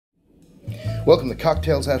Welcome to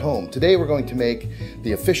Cocktails at Home. Today we're going to make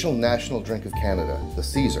the official national drink of Canada, the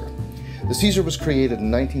Caesar. The Caesar was created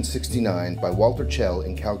in 1969 by Walter Chell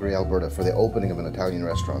in Calgary, Alberta for the opening of an Italian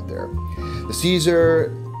restaurant there. The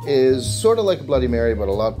Caesar is sort of like a Bloody Mary, but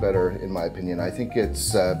a lot better in my opinion. I think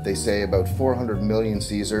it's, they say about 400 million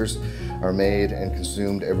Caesars are made and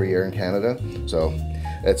consumed every year in Canada. So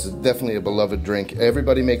it's definitely a beloved drink.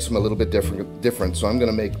 Everybody makes them a little bit different, so I'm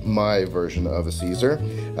going to make my version of a Caesar.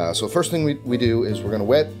 So first thing we do is we're going to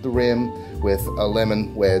wet the rim with a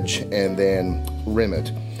lemon wedge and then rim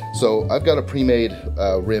it. So I've got a pre-made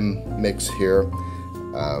rim mix here,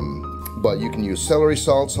 but you can use celery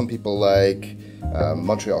salt. Some people like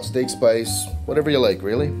Montreal steak spice, whatever you like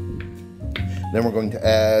really. Then we're going to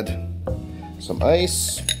add some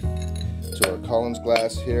ice to our Collins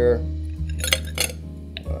glass here.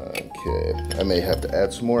 Okay, I may have to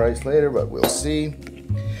add some more ice later, but we'll see.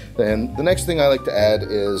 Then the next thing I like to add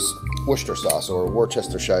is Worcester sauce or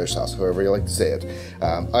Worcestershire sauce, however you like to say it.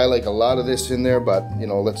 I like a lot of this in there, but you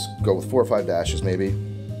know, let's go with 4 or 5 dashes maybe.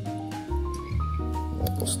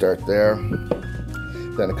 We'll start there.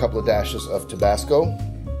 Then a couple of dashes of Tabasco.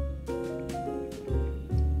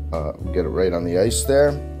 Get it right on the ice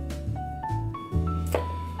there.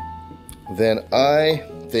 Then I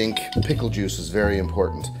think pickle juice is very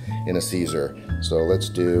important in a Caesar. So let's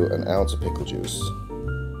do an ounce of pickle juice.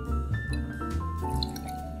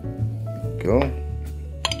 Go.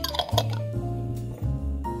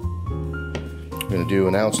 I'm going to do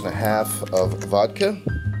an ounce and a half of vodka.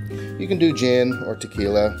 You can do gin or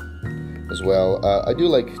tequila as well. I do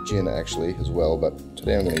like gin actually as well, but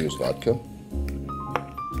today I'm going to use vodka.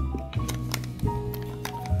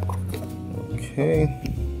 Okay.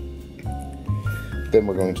 Then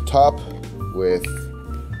we're going to top with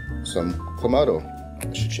some Clamato.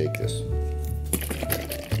 I should shake this.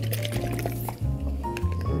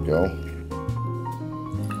 There we go.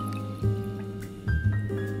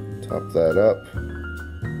 Top that up.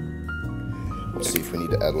 Let's see if we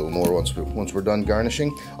need to add a little more once we're done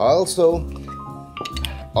garnishing. I also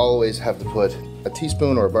always have to put a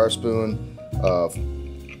teaspoon or a bar spoon of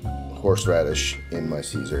horseradish in my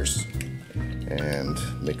Caesars and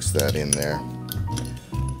mix that in there.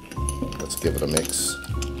 Let's give it a mix.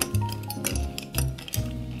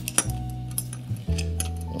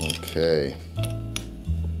 Okay,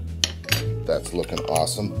 that's looking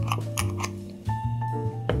awesome.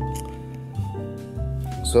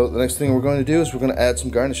 So the next thing we're going to do is we're going to add some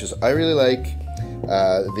garnishes. I really like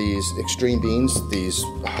these extreme beans, these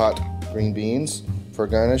hot green beans for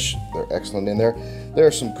garnish. They're excellent in there. There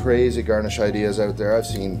are some crazy garnish ideas out there. I've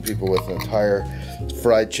seen people with an entire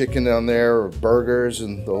fried chicken on there or burgers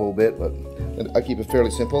and the whole bit, but I keep it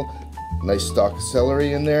fairly simple. Nice stalk of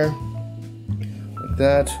celery in there, like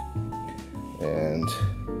that, and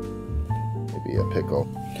maybe a pickle.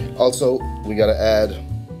 Also, we got to add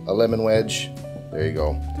a lemon wedge. There you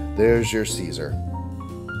go. There's your Caesar.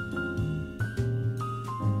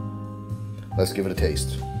 Let's give it a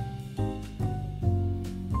taste.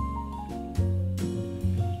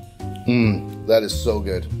 That is so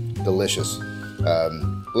good. Delicious.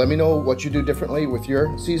 Let me know what you do differently with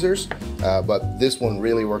your Caesars, but this one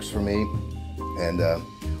really works for me. And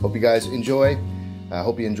hope you guys enjoy. I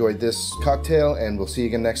hope you enjoyed this cocktail, and we'll see you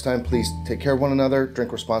again next time. Please take care of one another,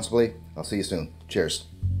 drink responsibly. I'll see you soon. Cheers.